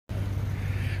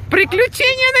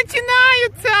Приключения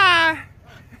начинаются!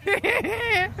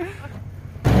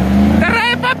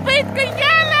 Вторая попытка,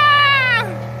 Яна!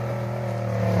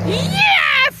 Yes!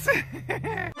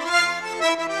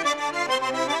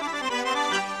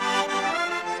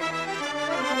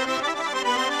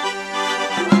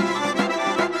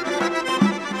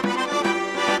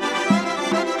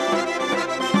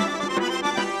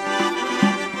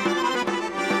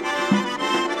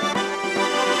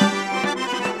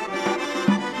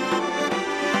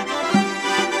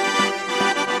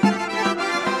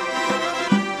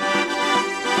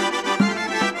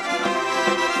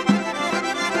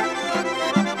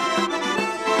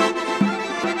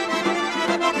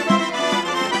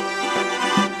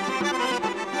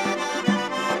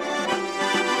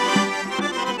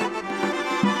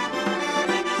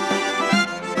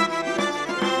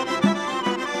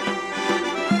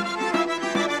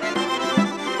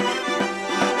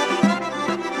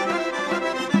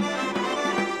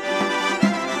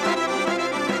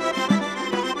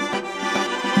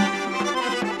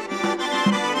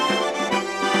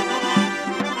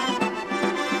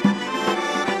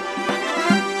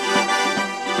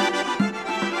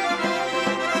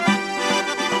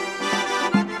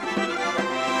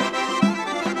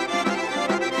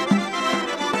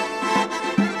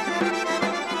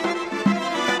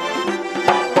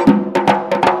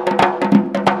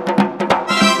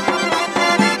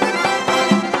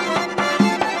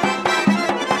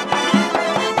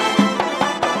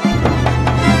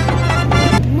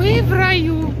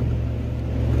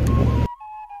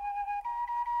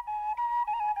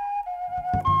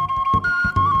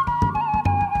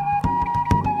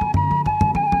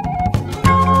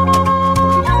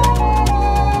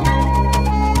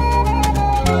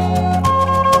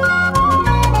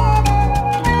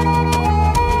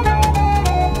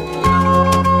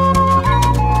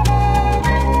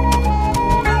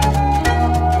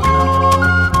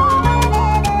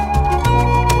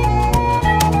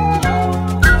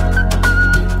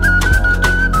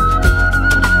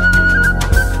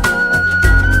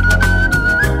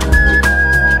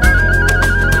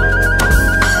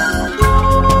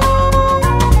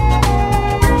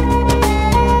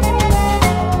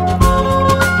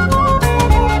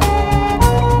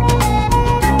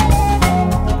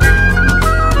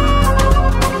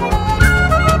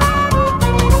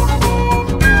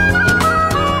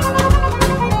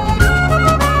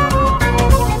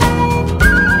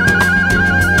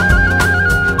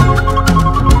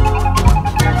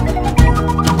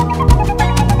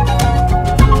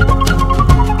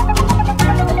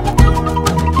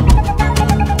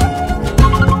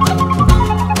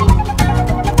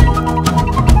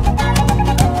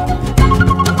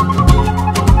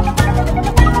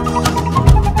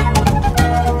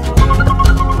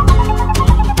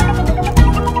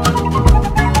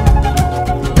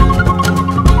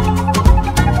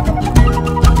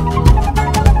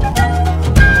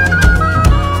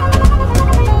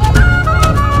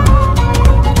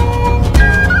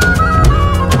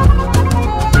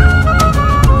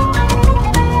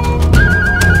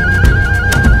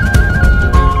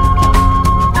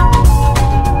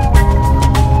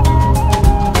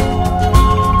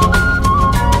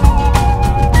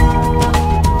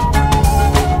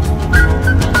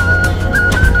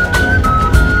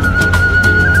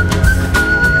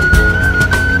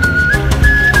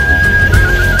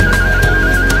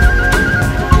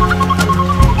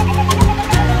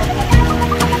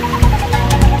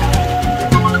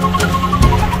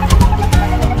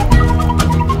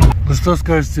 Что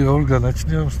скажете, Ольга,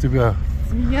 начнем с тебя.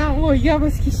 С меня? Ой, я в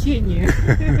восхищении.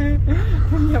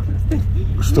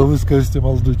 Что вы скажете,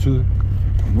 молодой человек?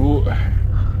 Ну,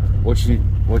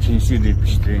 очень сильные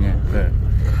впечатления. Да.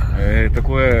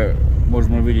 Такое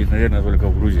можно увидеть, наверное, только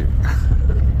в Грузии.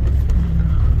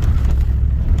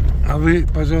 А вы,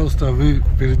 пожалуйста, вы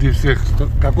впереди всех.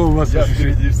 Какой у вас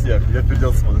ощущение? Я впереди всех, я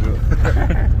вперед смотрю.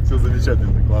 Все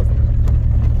замечательно, классно.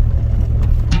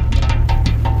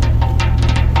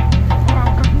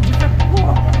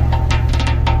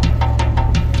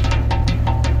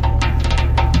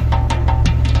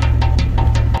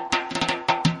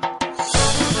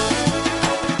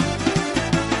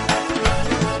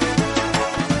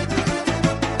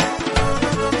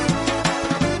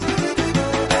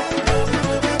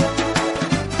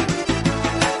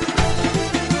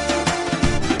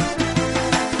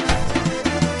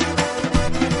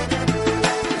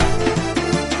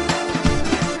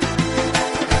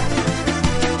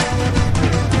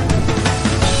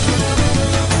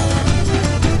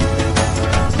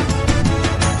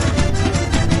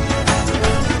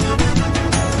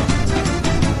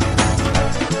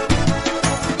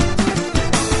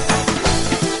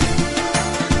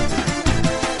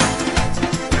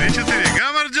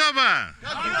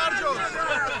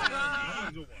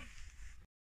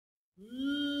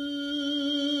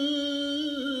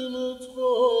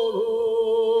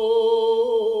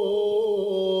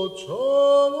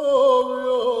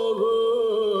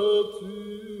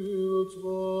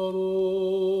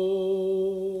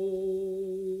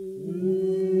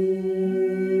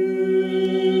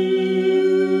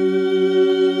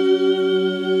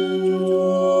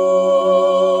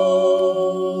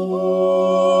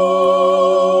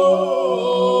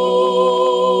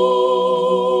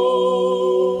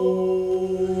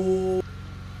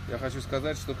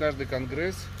 что каждый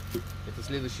конгресс – это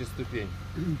следующая ступень.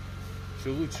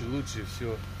 Все лучше, лучше,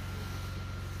 все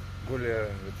более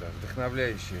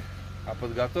вдохновляющее. А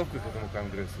подготовка к этому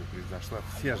конгрессу превзошла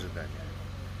все ожидания.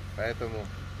 Поэтому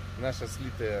наше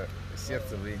слитое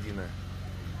сердце воедино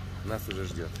нас уже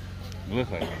ждет.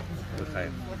 Лыхаем.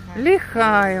 Лыхаем.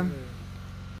 Лихаем.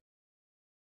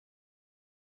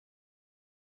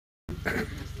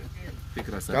 Ты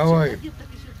красавчик. Давай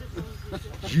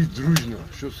жить дружно,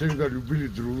 что всегда любили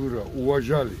друг друга,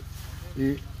 уважали.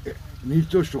 И не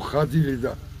то, что ходили,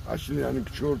 да, а шли они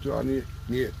к черту, они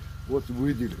нет. Вот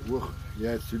выйдели, ох,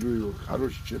 я целую его,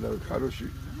 хороший человек, хороший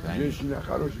женщина,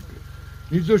 хороший.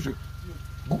 Не то, что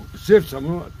сердцем,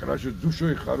 но короче,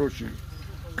 душой хороший,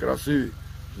 красивый.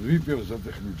 Выпьем за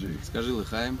этих людей. Скажи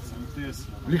лыхаем.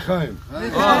 Лихаем.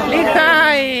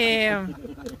 Лихаем.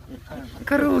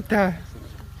 Круто.